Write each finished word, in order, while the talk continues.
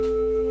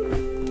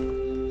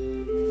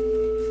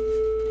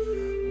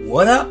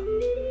What up,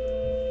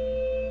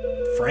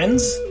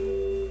 friends?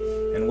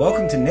 And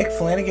welcome to Nick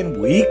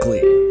Flanagan Weekly.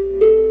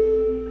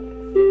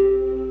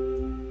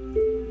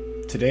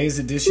 Today's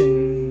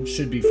edition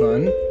should be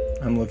fun.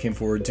 I'm looking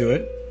forward to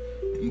it.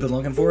 I've been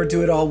looking forward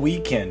to it all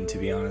weekend, to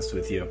be honest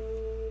with you.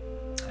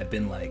 I've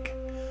been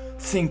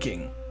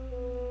thinking,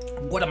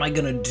 what am I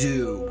gonna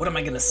do? What am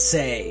I gonna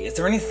say? Is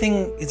there an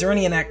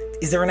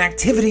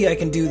activity I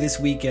can do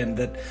this weekend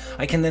that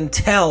I can then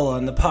tell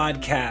on the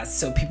podcast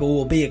so people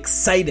will be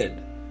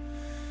excited?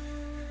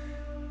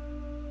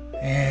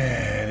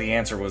 The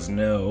answer was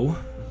no.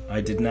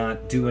 I did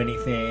not do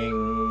anything.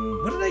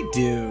 What did I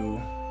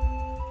do?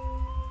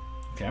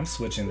 Okay, I'm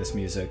switching this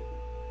music.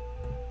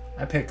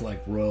 I picked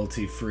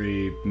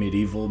royalty-free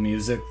medieval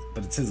music,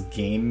 but it says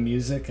game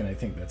music, and I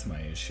think that's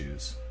my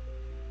issues.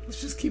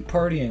 Let's just keep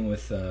partying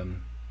with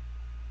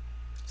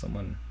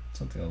something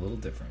a little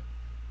different.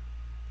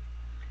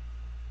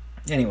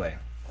 Anyway,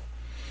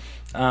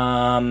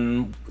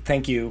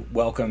 thank you.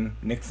 Welcome.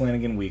 Nick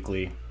Flanagan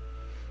Weekly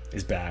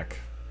is back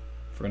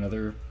for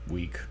another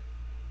week.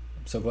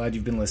 I'm so glad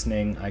you've been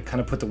listening. I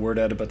kind of put the word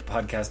out about the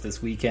podcast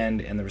this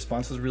weekend, and the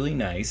response was really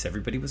nice.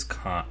 Everybody was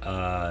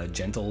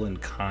gentle and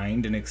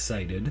kind and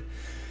excited.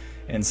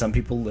 And some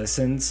people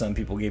listened. Some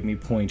people gave me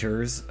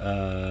pointers,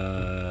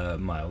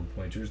 mild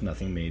pointers,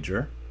 nothing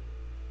major.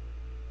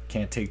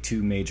 Can't take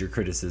too major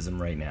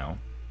criticism right now.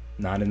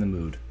 Not in the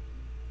mood.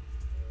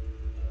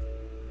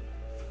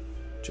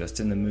 Just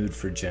in the mood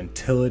for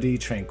gentility,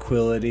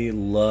 tranquility,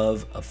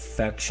 love,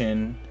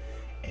 affection,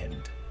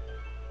 and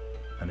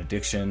an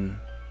addiction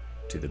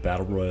to the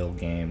Battle Royale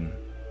game,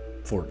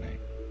 Fortnite.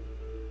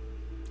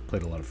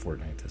 Played a lot of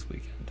Fortnite this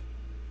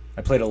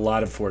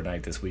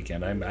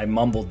weekend. I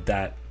mumbled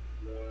that.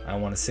 I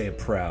want to say it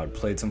proud.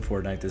 Played some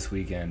Fortnite this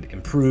weekend.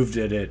 Improved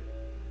at it.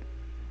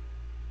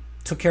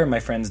 Took care of my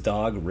friend's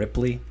dog,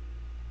 Ripley.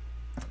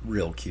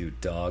 Real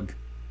cute dog.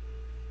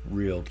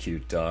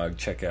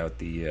 Check out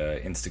the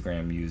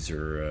Instagram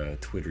user,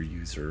 Twitter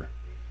user,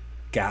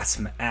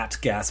 at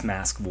Gas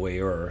Mask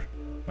Voyeur.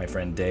 My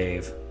friend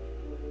Dave,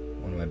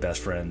 one of my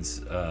best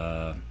friends.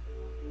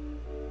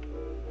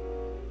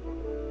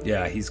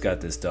 Yeah, he's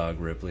got this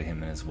dog, Ripley,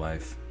 him and his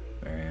wife,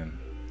 Miriam.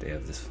 They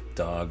have this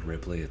dog,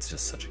 Ripley. It's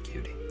just such a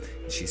cutie.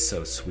 And she's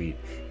so sweet.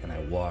 And I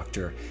walked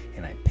her,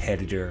 and I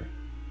petted her.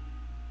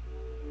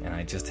 And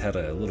I just had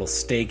a little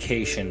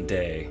staycation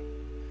day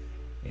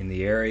in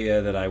the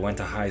area that I went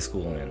to high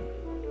school in.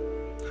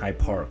 High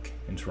Park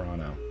in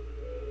Toronto.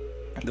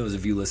 Those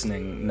of you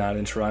listening not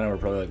in Toronto are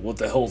probably like, what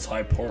the hell's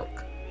High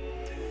Park?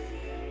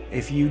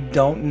 If you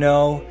don't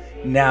know,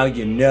 now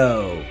you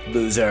know,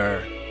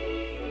 loser.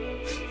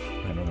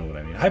 I don't know what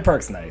I mean. High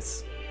Park's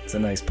nice. It's a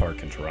nice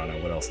park in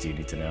Toronto. What else do you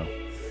need to know?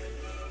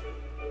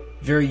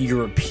 Very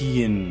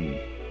European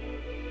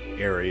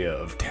area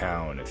of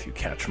town, if you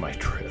catch my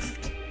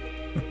drift.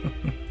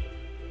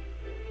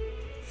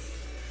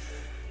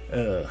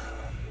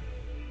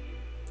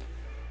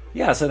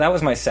 Yeah, so that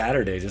was my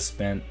Saturday. Just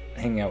spent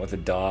hanging out with the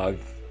dog,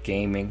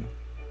 gaming.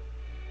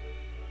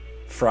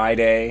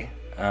 Friday,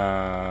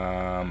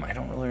 I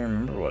don't really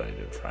remember what I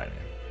did Friday.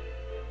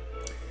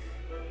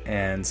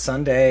 And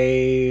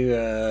Sunday,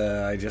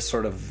 I just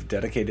sort of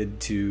dedicated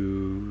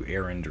to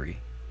errandry,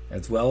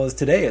 as well as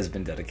today has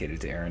been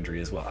dedicated to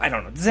errandry as well. I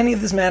don't know. Does any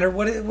of this matter?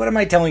 What am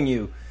I telling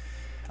you?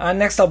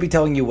 Next, I'll be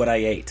telling you what I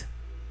ate,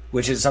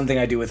 which is something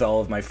I do with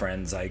all of my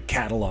friends. I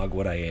catalog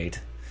what I ate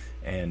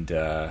and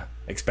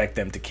expect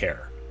them to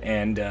care.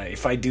 And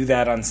if I do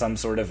that on some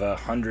sort of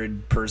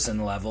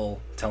 100-person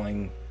level,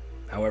 telling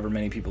however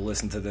many people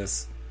listen to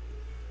this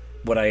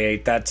what I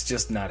ate, that's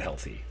just not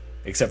healthy.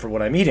 Except for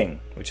what I'm eating,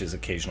 which is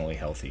occasionally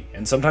healthy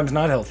and sometimes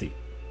not healthy.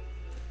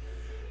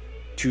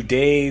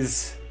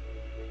 Today's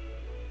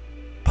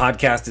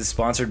podcast is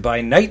sponsored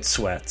by Night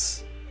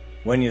Sweats.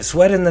 When you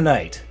sweat in the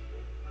night,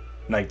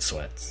 Night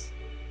Sweats.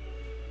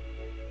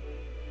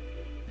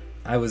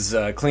 I was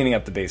cleaning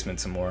up the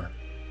basement some more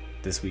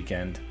this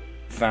weekend.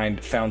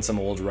 Found some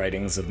old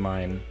writings of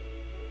mine.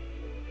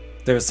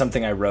 There was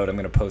something I wrote. I'm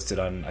going to post it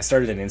on... I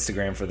started an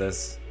Instagram for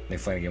this. Nick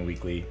Flanagan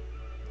Weekly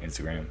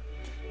Instagram.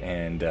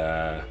 And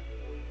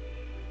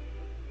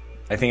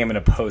I think I'm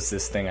going to post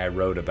this thing I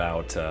wrote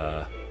about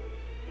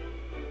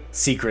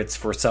secrets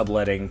for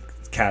subletting,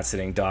 cat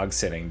sitting, dog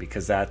sitting,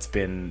 because that's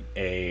been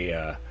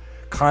a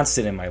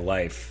constant in my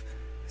life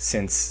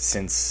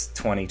since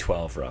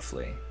 2012,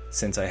 roughly.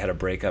 Since I had a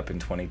breakup in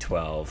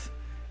 2012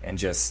 and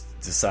just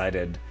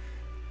decided,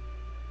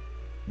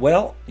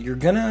 well, you're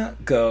going to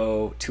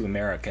go to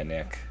America,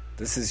 Nick.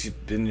 This has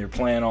been your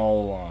plan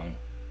all along.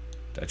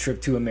 A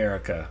trip to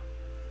America.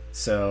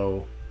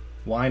 So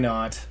why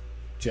not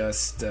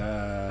just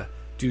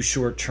do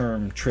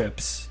short-term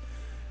trips,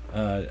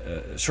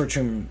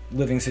 short-term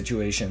living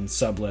situations,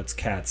 sublets,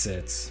 cat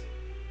sits.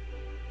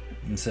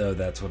 And so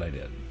that's what I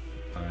did.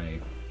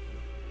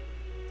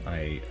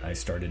 I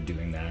started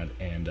doing that,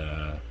 and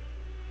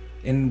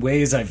in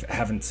ways I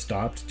haven't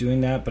stopped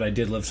doing that, but I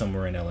did live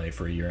somewhere in LA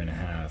for a year and a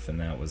half, and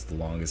that was the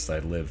longest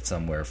I'd lived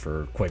somewhere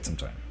for quite some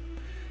time.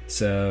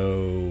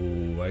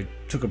 So I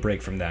took a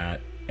break from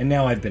that And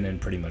now I've been in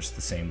pretty much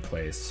the same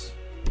place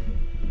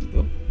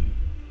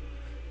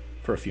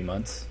for a few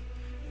months.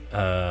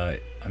 I'm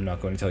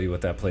not going to tell you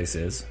what that place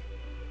is.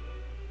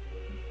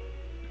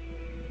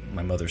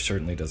 My mother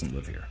certainly doesn't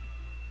live here.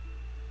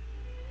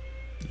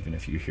 Even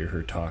if you hear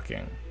her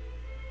talking.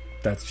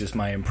 That's just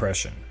my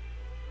impression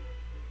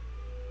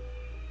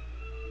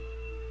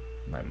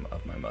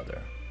of my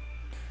mother.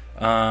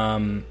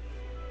 I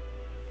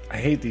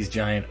hate these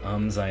giant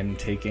ums I'm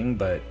taking,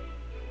 but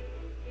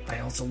I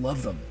also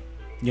love them.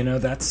 You know,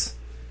 that's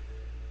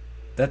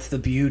the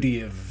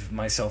beauty of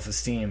my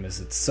self-esteem,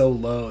 is it's so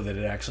low that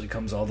it actually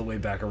comes all the way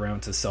back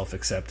around to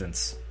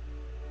self-acceptance.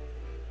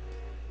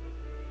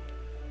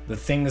 The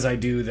things I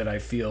do that I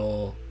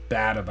feel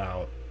bad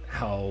about,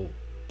 how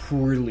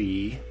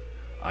poorly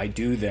I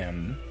do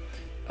them,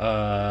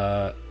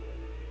 I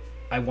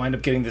wind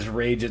up getting this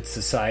rage at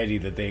society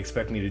that they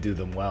expect me to do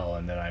them well,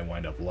 and then I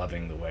wind up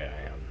loving the way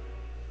I am.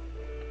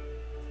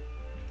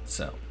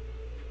 So,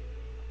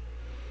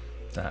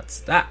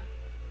 that's that.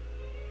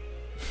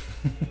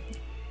 I'm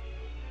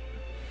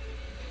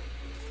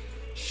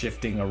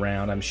shifting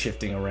around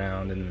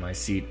in my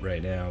seat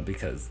right now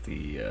because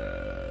the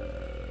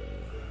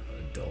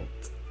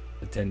adult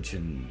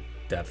attention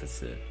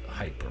deficit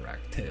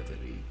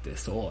hyperactivity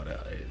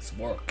disorder is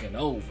working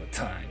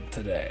overtime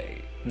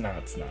today. No,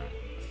 it's not.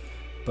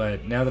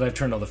 But now that I've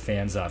turned all the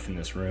fans off in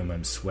this room,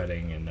 I'm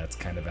sweating, and that's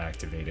kind of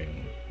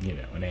activating,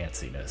 an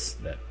antsiness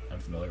that I'm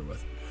familiar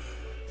with.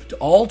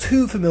 All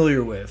too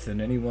familiar with,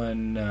 and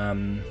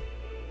anyone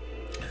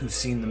who's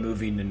seen the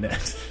movie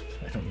Nanette,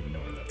 I don't even know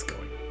where that's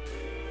going.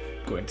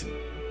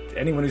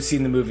 Anyone who's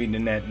seen the movie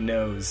Nanette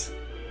knows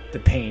the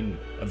pain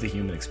of the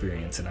human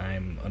experience, and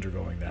I'm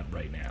undergoing that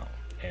right now,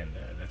 and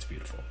that's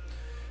beautiful.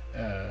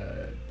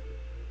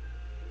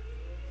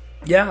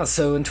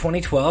 So in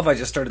 2012, I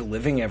just started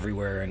living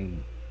everywhere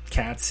and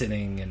cat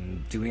sitting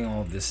and doing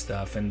all of this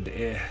stuff, and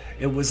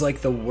it was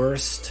like the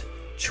worst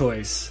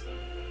choice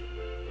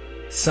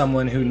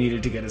someone who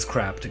needed to get his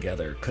crap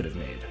together could have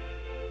made.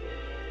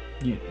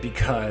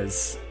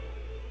 Because,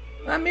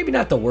 maybe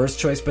not the worst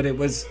choice, but it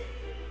was,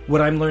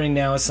 what I'm learning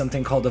now is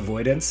something called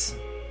avoidance.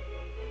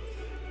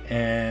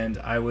 And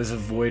I was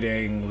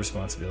avoiding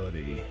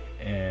responsibility.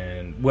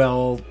 And,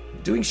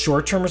 doing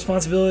short-term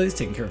responsibilities,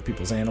 taking care of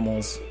people's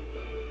animals,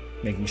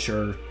 making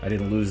sure I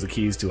didn't lose the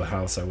keys to a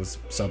house I was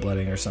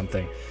subletting or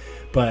something.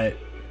 But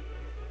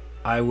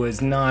I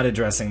was not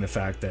addressing the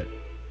fact that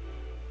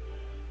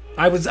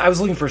I was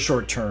looking for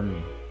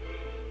short-term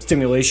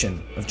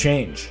stimulation of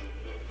change,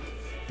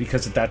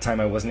 because at that time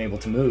I wasn't able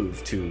to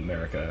move to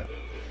America,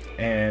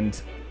 and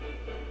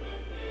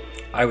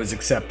I was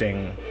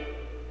accepting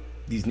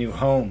these new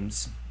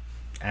homes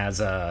as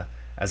a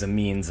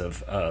means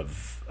of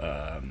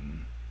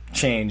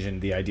change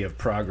and the idea of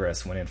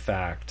progress, when in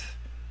fact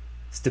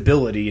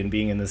stability and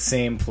being in the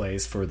same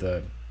place for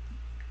the,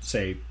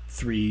 say,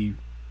 3-4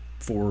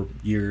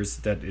 years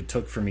that it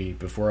took for me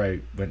before I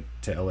went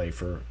to LA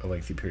for a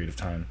lengthy period of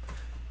time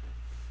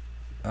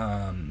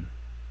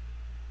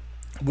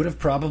would have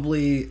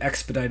probably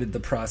expedited the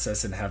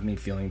process and have me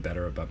feeling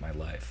better about my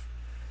life.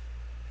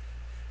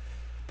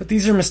 But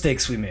these are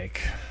mistakes we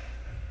make.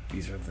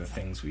 These are the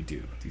things we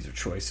do. These are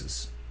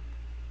choices.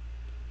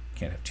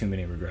 Can't have too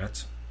many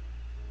regrets.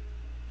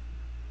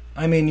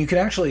 I mean, you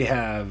can't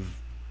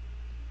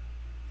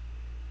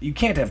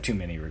have too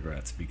many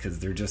regrets, because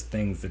they're just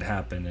things that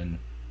happen, and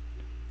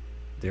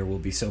there will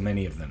be so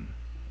many of them,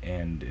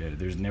 and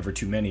there's never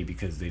too many,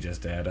 because they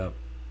just add up.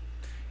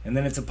 And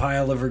then it's a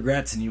pile of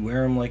regrets, and you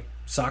wear them like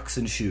socks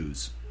and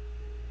shoes.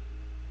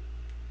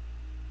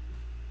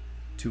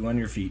 2 on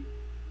your feet.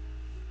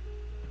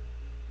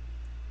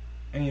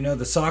 And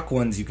the sock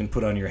ones you can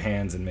put on your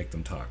hands and make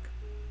them talk.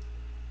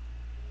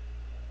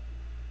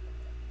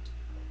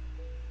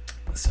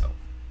 So,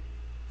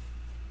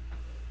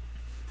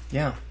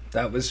 yeah,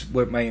 that was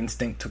what my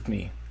instinct took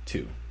me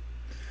to.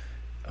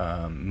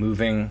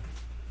 Moving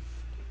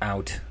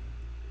out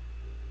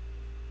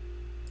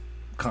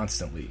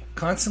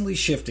constantly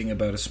shifting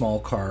about a small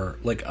car,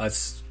 like a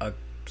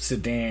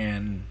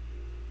sedan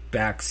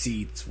back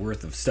seats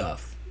worth of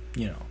stuff,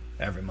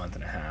 every month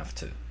and a half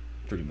to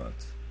 3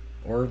 months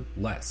or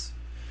less.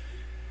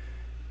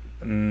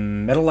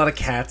 Met a lot of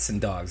cats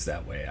and dogs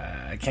that way.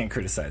 I can't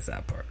criticize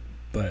that part,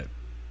 but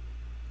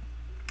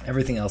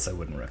everything else I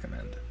wouldn't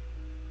recommend.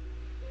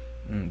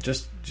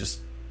 Just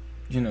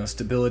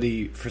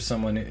stability for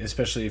someone,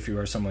 especially if you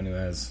are someone who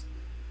has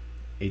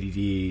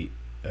ADD.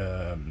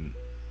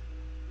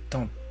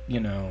 Don't,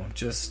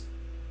 just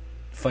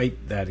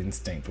fight that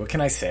instinct. What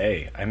can I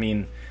say? I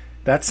mean,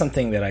 that's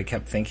something that I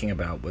kept thinking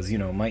about was,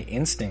 my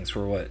instincts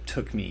were what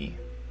took me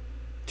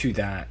to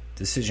that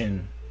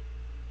decision.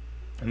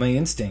 And my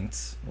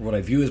instincts, or what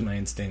I view as my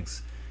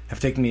instincts,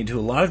 have taken me to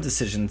a lot of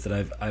decisions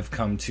that I've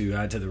come to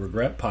add to the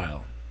regret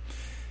pile.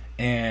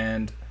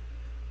 And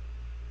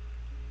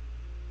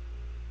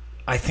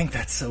I think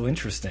that's so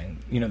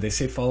interesting. They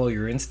say follow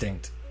your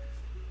instinct,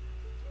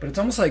 but it's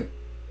almost like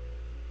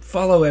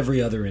follow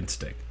every other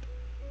instinct.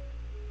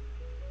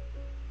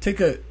 Take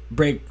a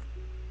break.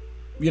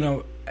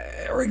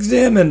 or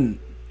examine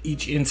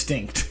each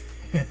instinct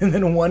and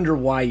then wonder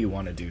why you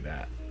want to do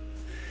that.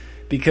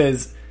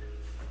 Because,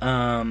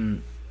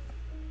 for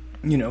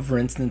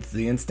instance,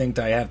 the instinct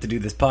I have to do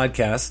this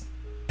podcast,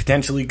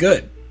 potentially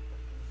good.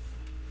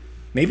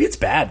 Maybe it's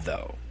bad,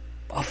 though.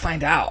 I'll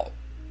find out.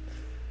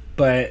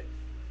 But,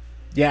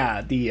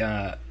 yeah,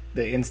 the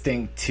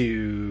instinct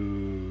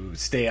to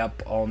stay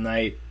up all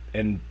night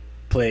and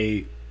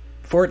play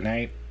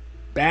Fortnite,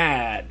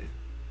 bad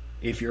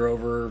if you're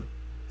over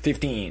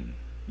 15.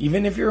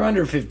 Even if you're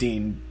under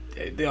 15,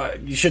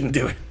 you shouldn't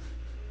do it.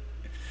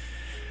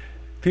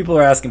 People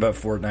are asking about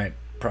Fortnite,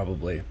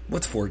 probably.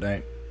 What's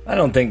Fortnite? I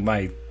don't think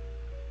my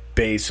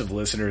base of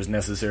listeners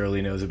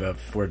necessarily knows about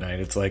Fortnite.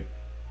 It's like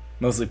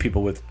mostly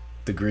people with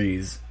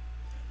degrees,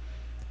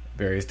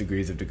 various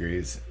degrees of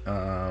degrees.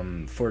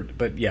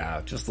 But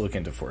yeah, just look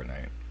into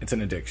Fortnite. It's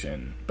an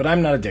addiction, but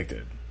I'm not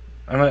addicted.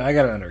 I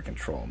got it under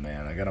control,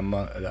 man. I got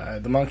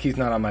the monkey's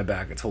not on my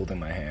back; it's holding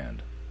my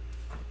hand.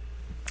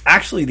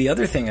 Actually, the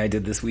other thing I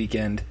did this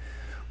weekend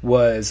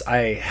was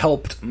I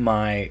helped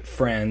my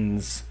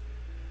friends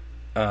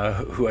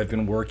who I've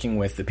been working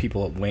with, the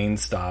people at Wayne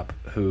Stop,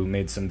 who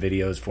made some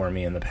videos for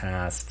me in the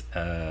past.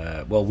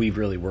 We've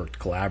really worked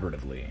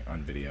collaboratively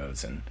on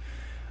videos, and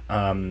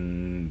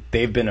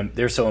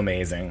they're so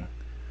amazing,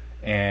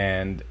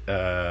 and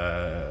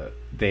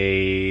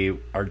they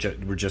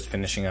were just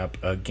finishing up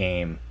a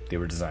game. They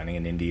were designing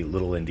an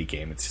little indie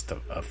game. It's just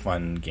a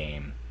fun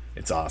game.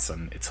 It's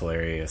awesome. It's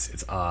hilarious.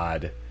 It's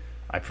odd.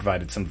 I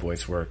provided some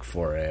voice work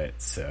for it,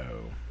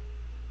 so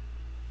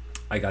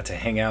I got to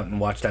hang out and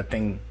watch that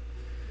thing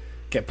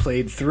get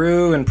played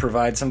through and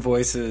provide some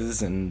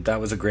voices, and that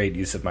was a great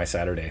use of my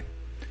Saturday.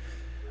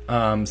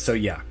 So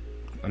yeah,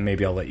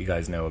 maybe I'll let you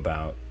guys know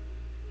about,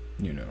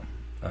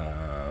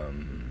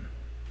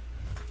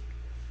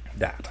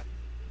 that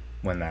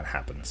when that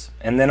happens.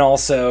 And then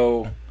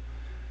also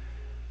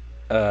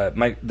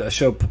the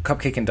show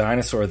Cupcake and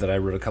Dinosaur that I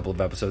wrote a couple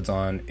of episodes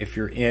on, if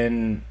you're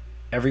in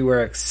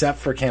everywhere except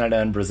for Canada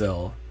and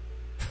Brazil,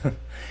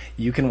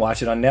 you can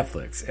watch it on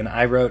Netflix. And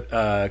I wrote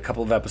a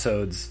couple of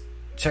episodes.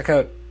 Check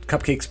out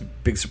Cupcake's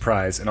Big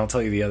Surprise, and I'll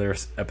tell you the other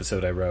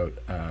episode I wrote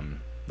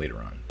later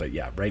on. But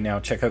yeah, right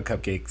now, check out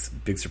Cupcake's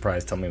Big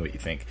Surprise. Tell me what you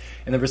think.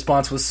 And the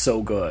response was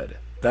so good.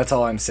 That's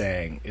all I'm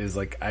saying, is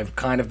like I've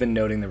kind of been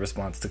noting the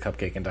response to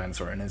Cupcake and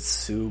Dinosaur, and it's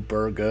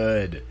super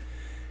good.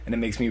 And it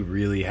makes me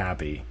really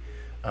happy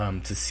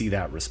to see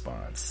that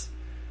response.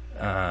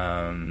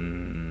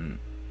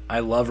 I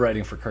love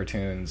writing for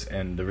cartoons,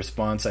 and the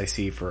response I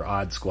see for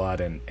Odd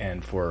Squad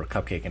and for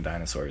Cupcake and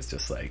Dinosaur is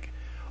just like,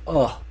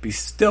 oh, be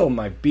still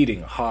my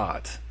beating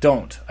heart.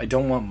 I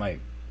don't want my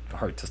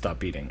heart to stop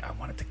beating. I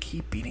want it to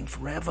keep beating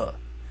forever.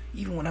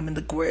 Even when I'm in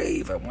the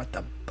grave, I want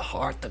the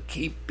heart to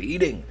keep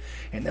beating.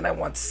 And then I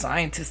want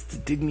scientists to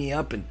dig me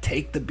up and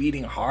take the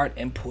beating heart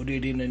and put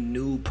it in a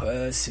new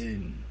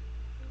person.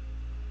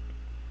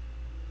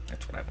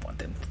 That's what I want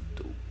them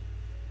to do.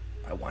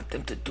 I want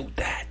them to do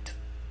that.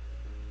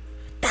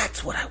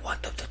 That's what I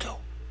want them to do.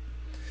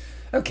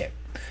 Okay,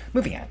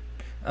 moving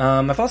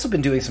on. I've also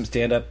been doing some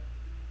stand-up.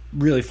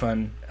 Really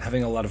fun.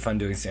 Having a lot of fun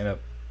doing stand-up.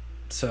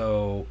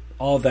 So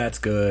all of that's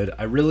good.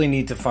 I really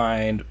need to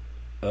find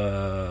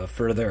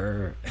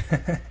further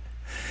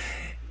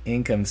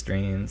income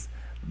streams,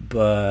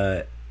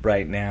 but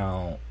right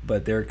now,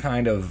 they're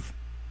kind of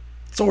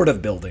sort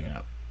of building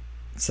up.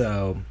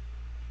 So,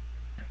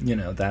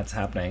 that's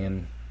happening,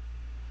 and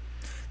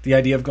the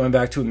idea of going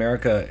back to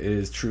America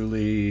is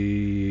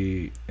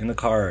truly in the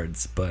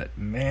cards, but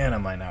man,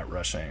 am I not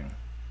rushing.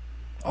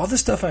 All the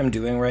stuff I'm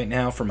doing right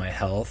now for my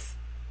health,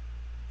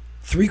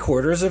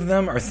 3/4 of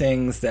them are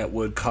things that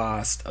would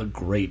cost a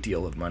great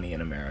deal of money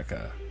in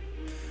America.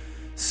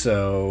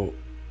 So,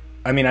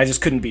 I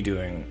just couldn't be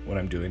doing what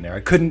I'm doing there. I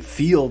couldn't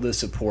feel the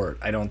support,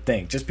 I don't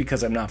think, just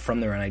because I'm not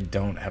from there and I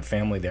don't have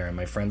family there, and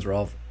my friends are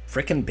all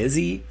freaking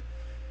busy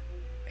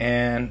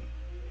and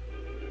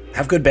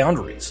have good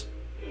boundaries.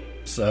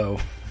 So,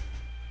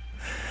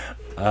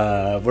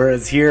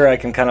 whereas here I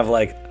can kind of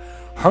like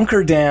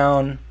hunker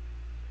down,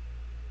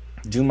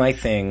 do my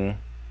thing,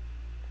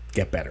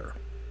 get better.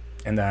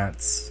 And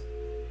that's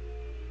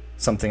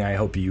something I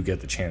hope you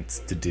get the chance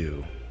to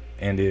do.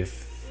 And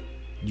if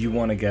you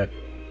want to get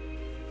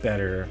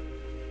better,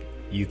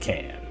 you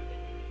can.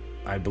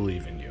 I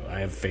believe in you. I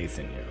have faith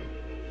in you.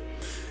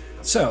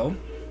 So,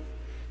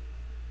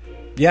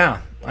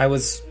 yeah, I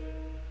was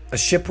a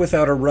ship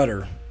without a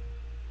rudder,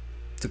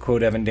 to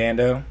quote Evan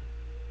Dando,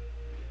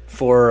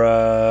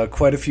 for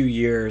quite a few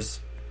years.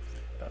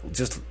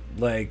 Just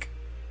like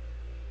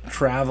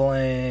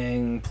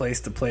traveling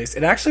place to place.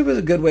 It actually was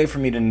a good way for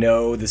me to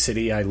know the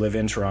city I live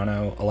in,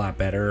 Toronto, a lot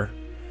better.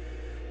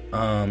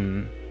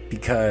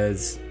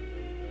 Because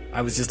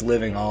I was just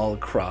living all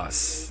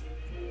across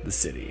the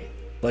city.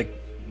 Like,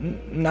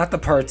 not the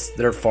parts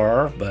that are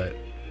far, but,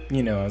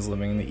 I was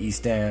living in the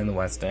East End, the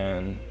West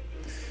End,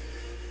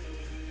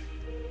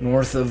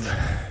 north of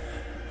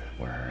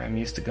where I'm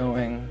used to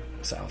going,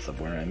 south of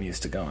where I'm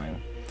used to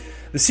going.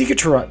 The secret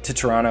to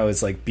Toronto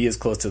is, like, be as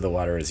close to the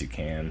water as you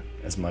can,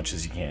 as much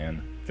as you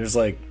can. There's,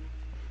 like,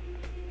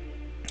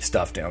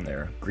 stuff down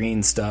there.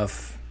 Green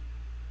stuff.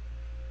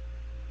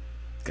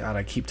 God,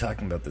 I keep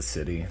talking about the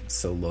city. It's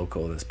so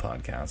local, this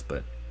podcast,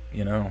 but,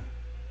 you know,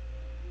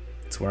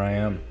 it's where I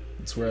am.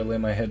 It's where I lay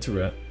my head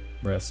to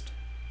rest.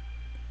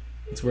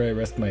 It's where I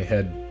rest my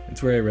head.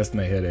 It's where I rest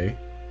my head, eh?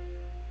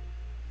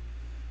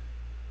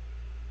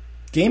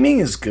 Gaming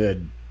is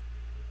good.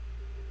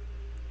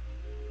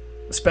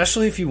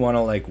 Especially if you want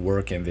to, like,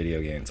 work in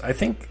video games. I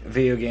think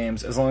video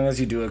games, as long as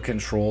you do a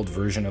controlled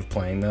version of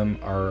playing them,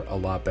 are a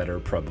lot better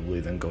probably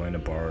than going to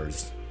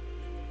bars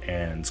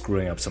and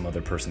screwing up some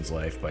other person's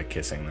life by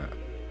kissing them.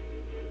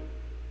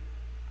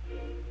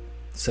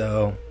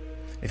 So,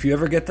 if you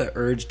ever get the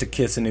urge to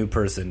kiss a new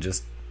person,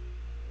 just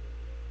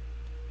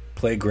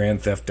play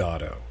Grand Theft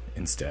Auto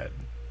instead.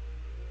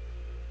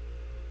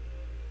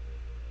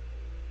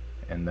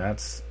 And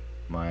that's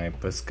my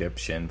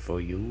prescription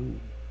for you.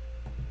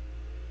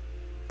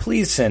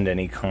 Please send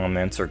any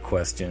comments or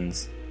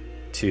questions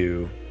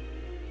to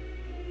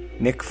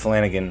Nick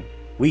Flanagan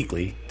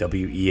Weekly,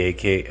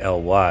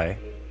 Weakly.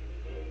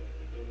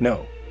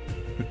 No.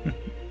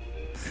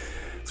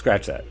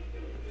 Scratch that.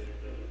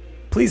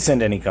 Please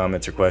send any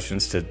comments or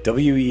questions to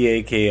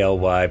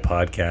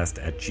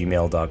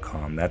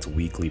weaklypodcast@gmail.com. That's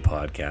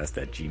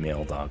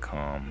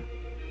weeklypodcast@gmail.com.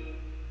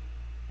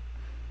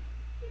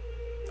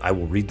 I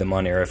will read them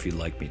on air if you'd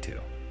like me to.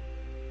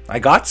 I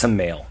got some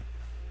mail.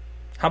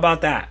 How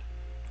about that?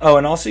 Oh,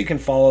 and also you can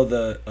follow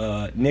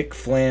the Nick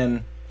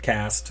Flan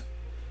cast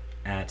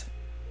at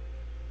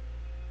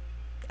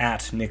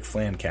Nick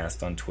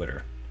Flancast on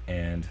Twitter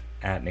and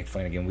at Nick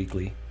Flanagan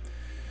Weekly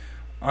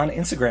on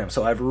Instagram.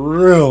 So I've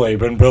really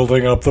been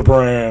building up the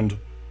brand.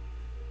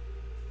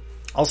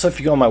 Also, if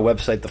you go on my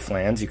website, The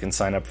Flans, you can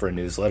sign up for a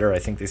newsletter. I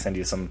think they send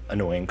you some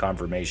annoying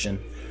confirmation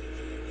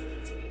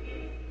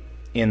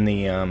in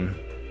the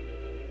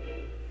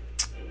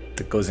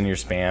that goes in your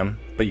spam.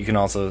 But you can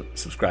also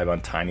subscribe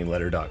on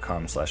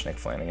tinyletter.com/Nick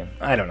Flanagan.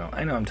 I don't know.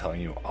 I know I'm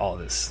telling you all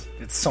this.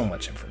 It's so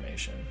much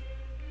information.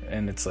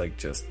 And it's like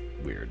just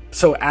weird.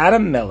 So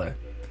Adam Melle.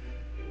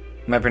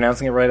 Am I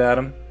pronouncing it right,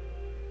 Adam?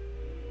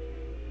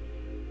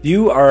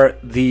 You are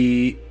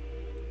the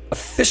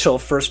official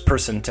first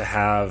person to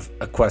have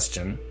a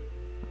question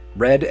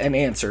read and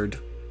answered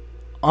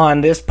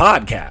on this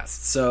podcast.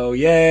 So,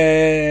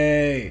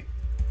 yay!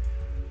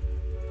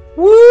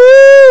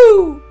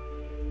 Woo!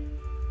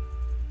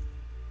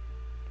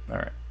 All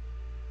right.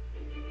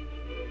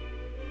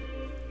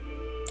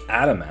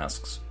 Adam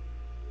asks,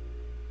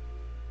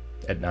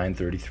 at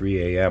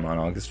 9:33 a.m. on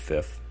August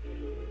 5th,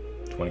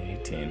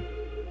 2018,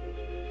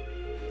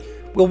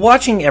 will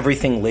watching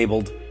everything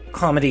labeled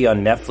comedy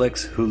on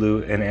Netflix,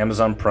 Hulu, and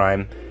Amazon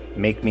Prime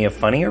make me a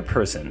funnier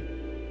person?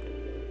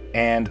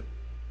 And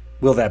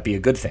will that be a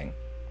good thing?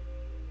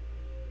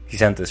 He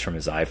sent this from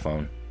his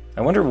iPhone.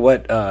 I wonder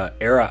what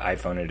era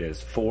iPhone it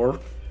is. 4?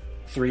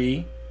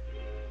 3?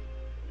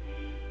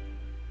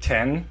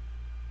 10?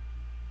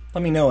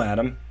 Let me know,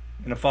 Adam,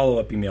 in a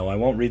follow-up email. I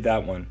won't read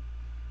that one.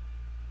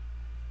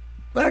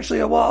 But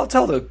actually, well, I'll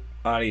tell the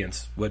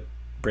audience what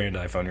brand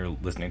iPhone you're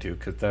listening to,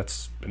 because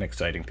that's an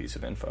exciting piece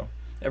of info.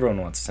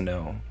 Everyone wants to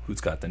know who's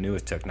got the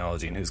newest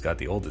technology and who's got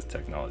the oldest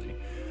technology.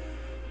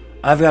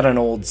 I've got an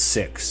old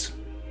 6.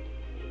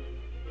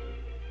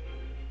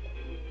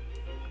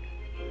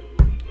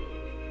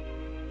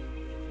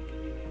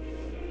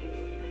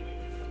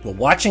 Will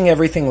watching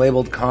everything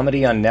labeled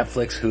comedy on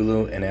Netflix,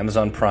 Hulu, and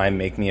Amazon Prime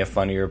make me a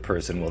funnier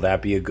person? Will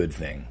that be a good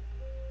thing?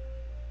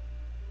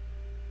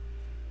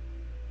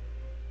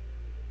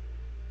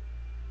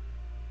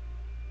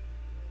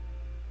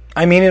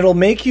 I mean, it'll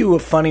make you a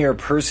funnier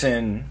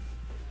person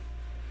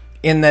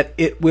in that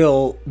it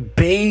will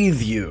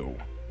bathe you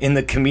in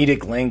the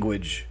comedic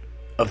language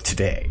of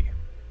today,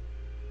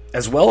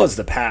 as well as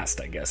the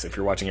past, I guess, if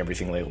you're watching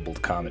everything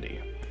labeled comedy.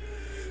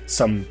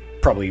 Some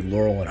probably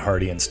Laurel and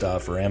Hardy and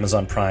stuff, or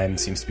Amazon Prime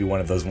seems to be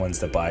one of those ones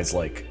that buys,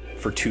 like,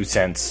 for 2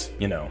 cents,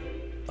 you know,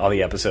 all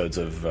the episodes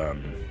of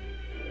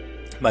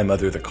My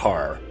Mother the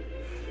Car.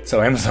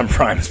 So Amazon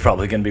Prime is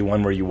probably going to be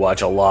one where you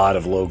watch a lot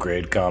of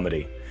low-grade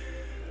comedy.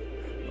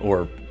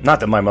 Or,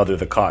 not that My Mother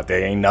the Car,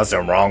 there ain't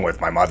nothing wrong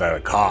with My Mother the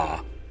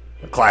Car.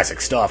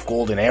 Classic stuff,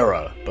 golden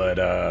era,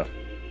 but,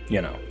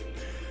 you know.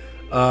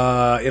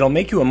 It'll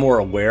make you a more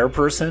aware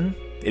person.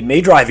 It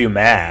may drive you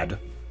mad.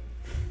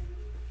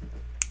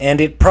 And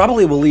it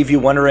probably will leave you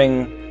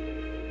wondering,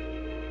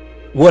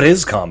 what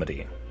is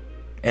comedy?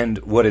 And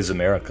what is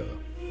America?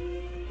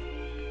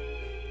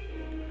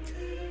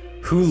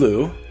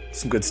 Hulu,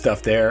 some good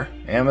stuff there.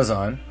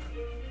 Amazon.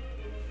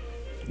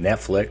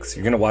 Netflix.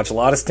 You're going to watch a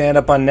lot of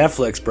stand-up on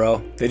Netflix,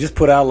 bro. They just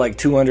put out like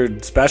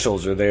 200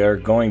 specials, or they are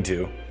going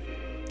to.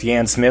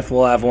 Deanne Smith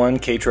will have one.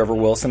 K. Trevor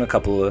Wilson, a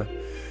couple of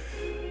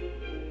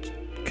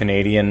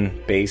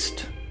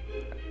Canadian-based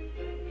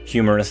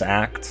humorous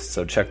acts.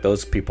 So check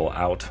those people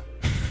out.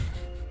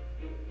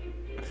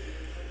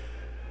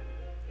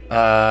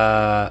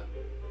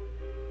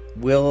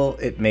 Will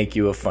it make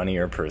you a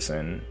funnier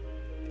person?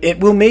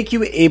 It will make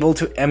you able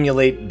to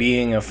emulate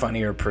being a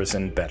funnier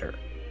person better.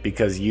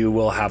 because you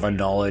will have a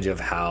knowledge of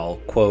how,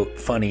 quote,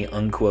 funny,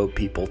 unquote,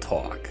 people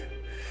talk.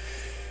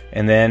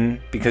 And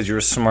then, because you're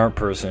a smart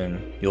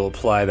person, you'll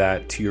apply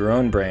that to your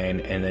own brain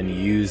and then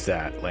use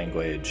that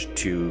language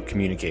to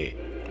communicate.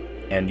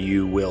 And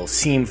you will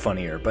seem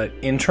funnier, but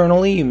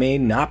internally you may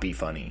not be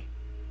funny.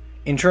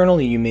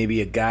 Internally you may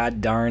be a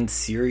god darn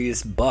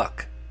serious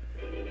buck.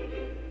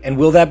 And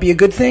will that be a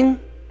good thing?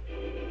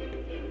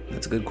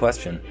 That's a good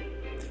question.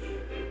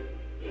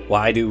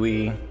 Why do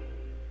we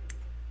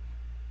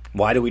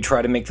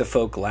try to make the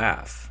folk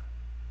laugh?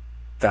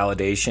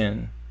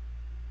 Validation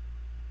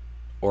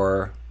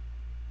or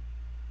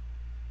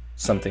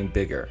something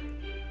bigger?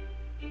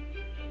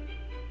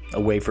 A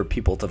way for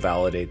people to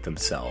validate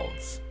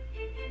themselves.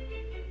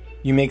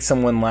 You make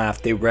someone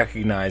laugh, they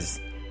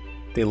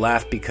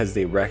laugh because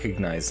they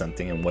recognize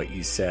something in what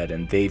you said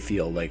and they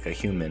feel like a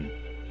human.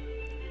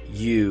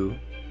 You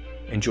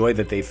enjoy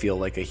that they feel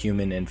like a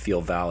human and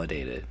feel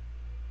validated.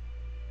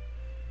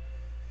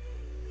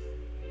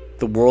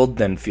 The world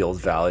then feels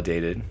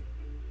validated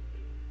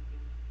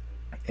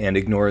and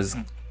ignores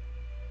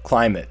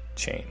climate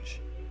change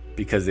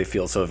because they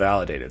feel so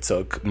validated. So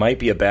it might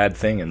be a bad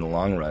thing in the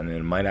long run, and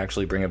it might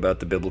actually bring about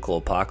the biblical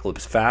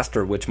apocalypse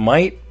faster, which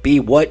might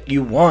be what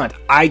you want.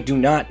 I do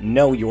not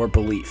know your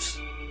beliefs.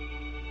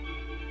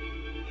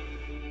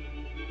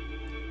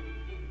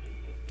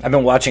 I've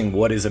been watching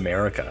What is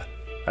America?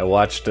 I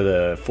watched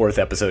the 4th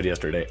episode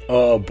yesterday.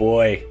 Oh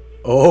boy.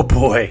 I'm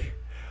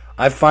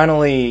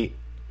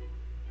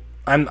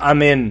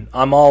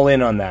all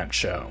in on that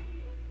show.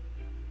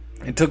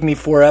 It took me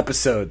 4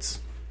 episodes.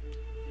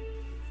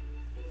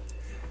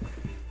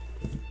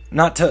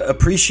 Not to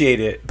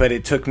appreciate it, but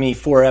it took me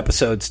 4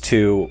 episodes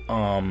to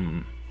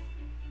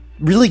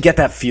really get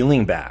that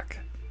feeling back.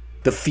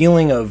 The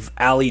feeling of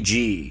Ali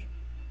G.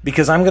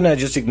 Because I'm going to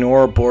just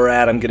ignore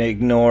Borat. I'm going to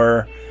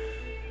ignore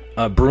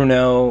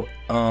Bruno.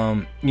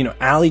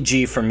 Ali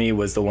G for me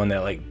was the one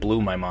that like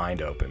blew my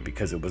mind open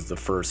because it was the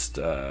first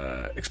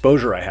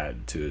exposure I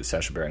had to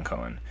Sacha Baron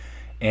Cohen.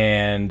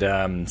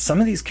 And some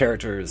of these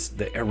characters,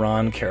 the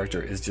Iran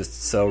character is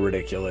just so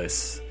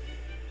ridiculous.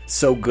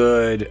 So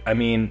good. I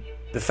mean,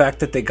 the fact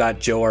that they got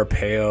Joe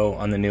Arpaio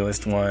on the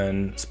newest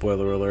one,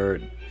 spoiler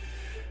alert.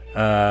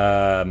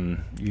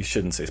 You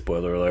shouldn't say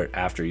spoiler alert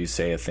after you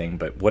say a thing,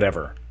 but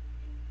whatever.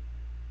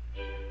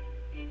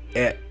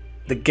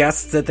 The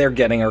guests that they're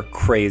getting are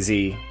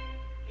crazy.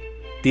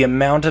 The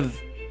amount of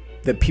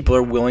that people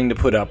are willing to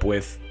put up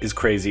with is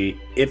crazy.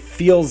 It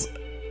feels...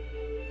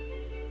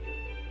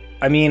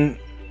 I mean,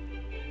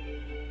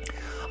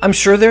 I'm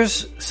sure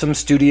there's some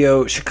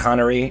studio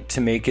chicanery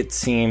to make it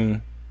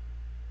seem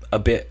a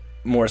bit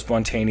more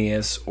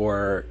spontaneous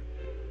or...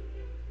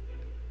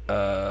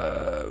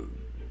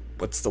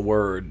 what's the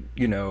word?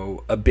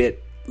 A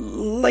bit...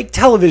 like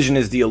television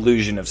is the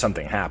illusion of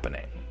something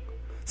happening.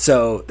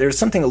 So there's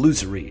something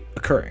illusory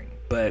occurring.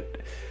 But...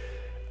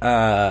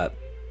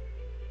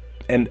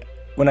 and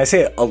when I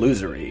say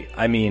illusory,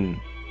 I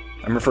mean,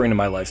 I'm referring to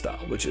my lifestyle,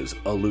 which is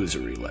a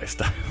illusory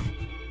lifestyle.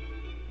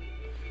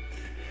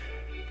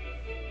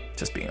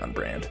 Just being on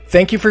brand.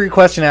 Thank you for your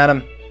question,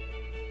 Adam.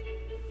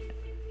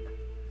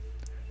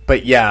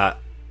 But yeah,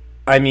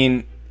 I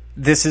mean,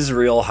 this is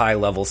real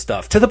high-level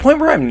stuff. To the point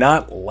where I'm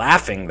not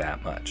laughing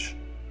that much.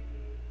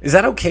 Is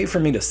that okay for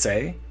me to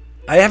say?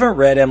 I haven't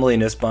read Emily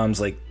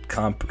Nussbaum's like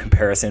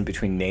comparison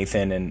between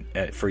Nathan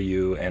and For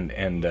You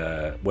and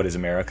What is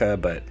America,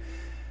 but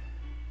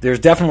there are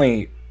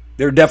definitely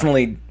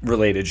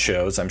related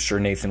shows. I'm sure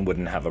Nathan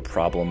wouldn't have a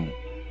problem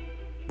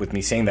with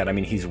me saying that. I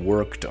mean, he's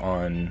worked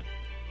on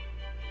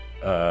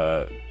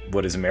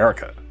What is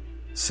America,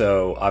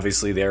 so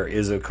obviously there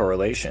is a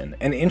correlation.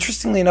 And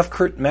interestingly enough,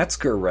 Kurt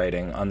Metzger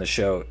writing on the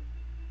show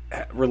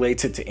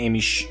relates it to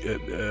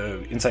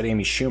Inside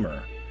Amy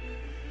Schumer,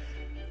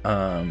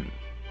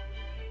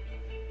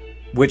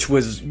 which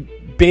was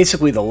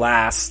basically the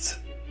last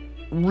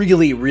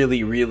really,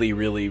 really, really,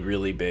 really,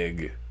 really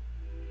big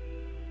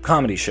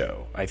comedy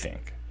show, I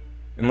think,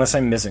 unless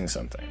I'm missing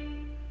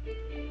something.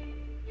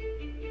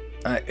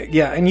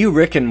 Yeah, and you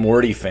Rick and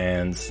Morty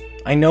fans,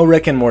 I know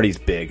Rick and Morty's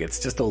big. It's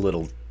just a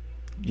little,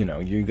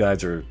 you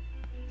guys are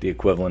the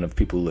equivalent of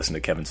people who listen to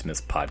Kevin Smith's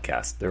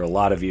podcast. There are a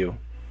lot of you,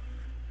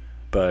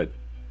 but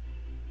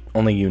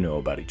only you know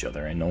about each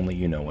other, and only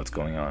you know what's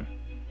going on.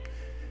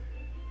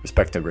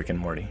 Respect to Rick and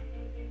Morty,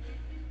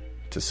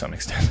 to some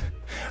extent.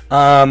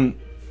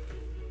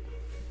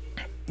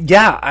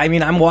 Yeah, I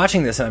mean, I'm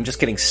watching this and I'm just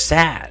getting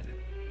sad.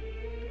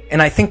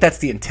 And I think that's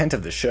the intent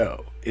of the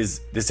show, is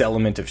this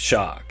element of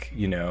shock,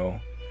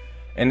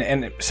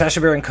 And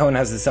Sacha Baron Cohen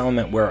has this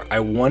element where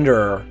I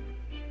wonder,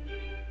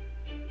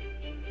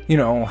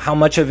 how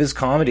much of his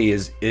comedy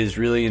is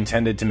really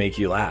intended to make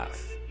you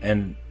laugh.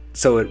 And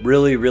so it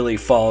really, really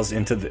falls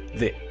into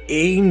the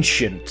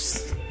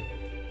ancient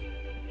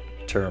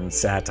term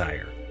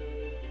satire.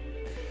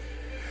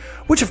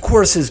 Which, of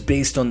course, is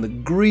based on the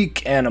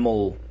Greek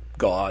animal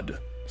god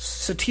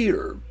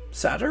Satyr.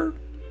 Satyr?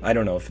 I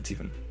don't know if it's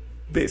even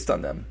based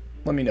on them.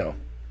 Let me know.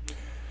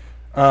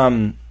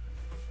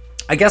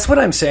 I guess what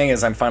I'm saying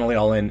is I'm finally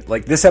all in.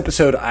 Like, this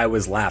episode, I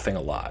was laughing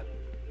a lot.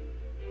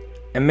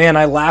 And man,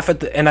 I laugh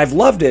at and I've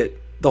loved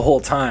it the whole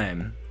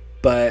time,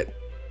 but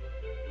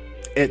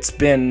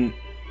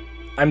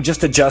I'm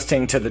just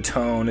adjusting to the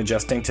tone,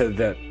 adjusting to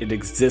that it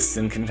exists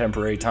in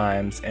contemporary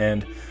times,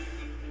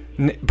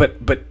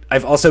 but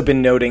I've also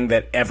been noting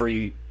that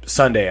every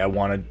Sunday I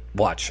want to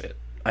watch it.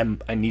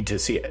 I need to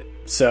see it.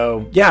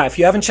 So yeah, if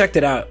you haven't checked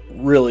it out,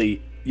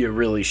 you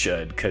really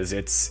should, because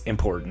it's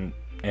important,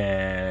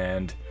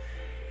 and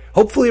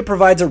hopefully it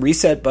provides a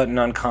reset button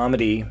on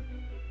comedy,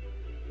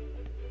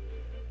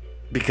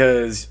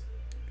 because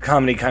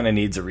comedy kind of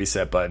needs a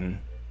reset button.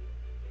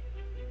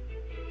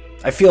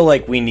 I feel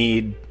like we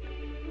need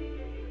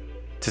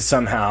to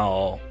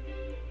somehow...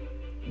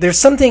 There's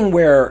something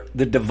where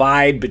the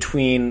divide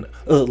between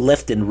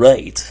left and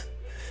right,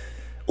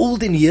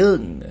 old and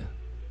young,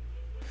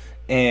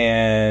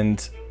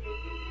 and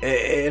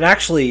it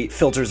actually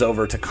filters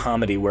over to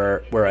comedy,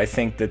 where I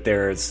think that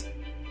there's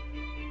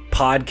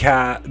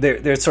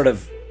there's sort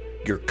of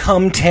your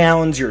cum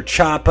towns, your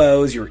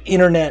chapos, your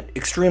internet,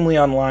 extremely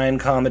online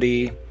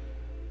comedy.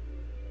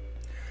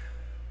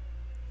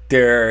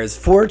 There's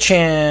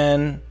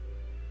 4chan,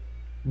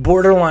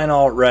 borderline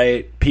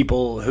alt-right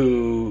people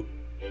who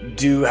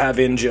do have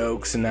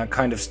in-jokes and that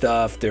kind of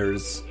stuff.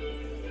 There's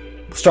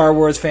Star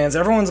Wars fans.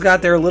 Everyone's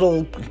got their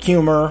little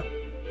humor.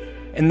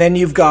 And then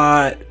you've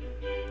got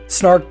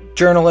snark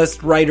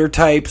journalist writer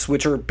types,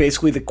 which are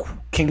basically the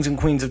kings and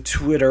queens of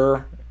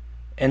Twitter.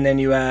 And then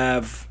you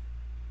have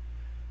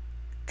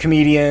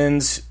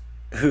comedians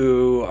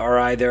who are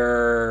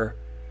either,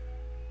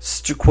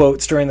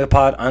 quote, stirring the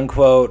pot,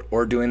 unquote,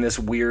 or doing this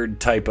weird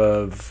type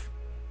of,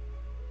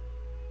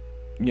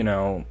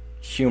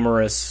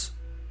 humorous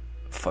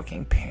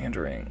fucking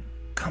pandering.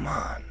 Come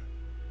on.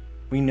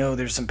 We know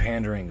there's some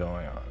pandering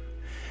going on.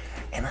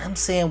 And I'm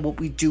saying what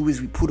we do is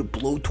we put a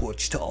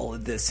blowtorch to all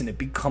of this and it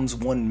becomes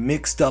one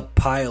mixed up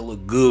pile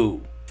of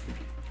goo.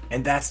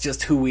 And that's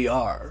just who we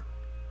are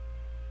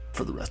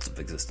for the rest of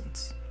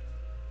existence.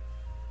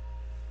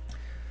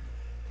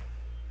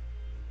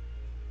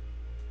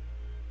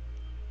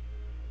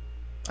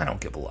 I don't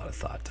give a lot of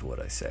thought to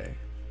what I say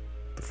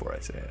before I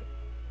say it.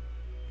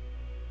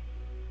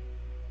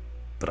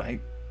 But I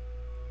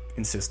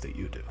insist that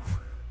you do.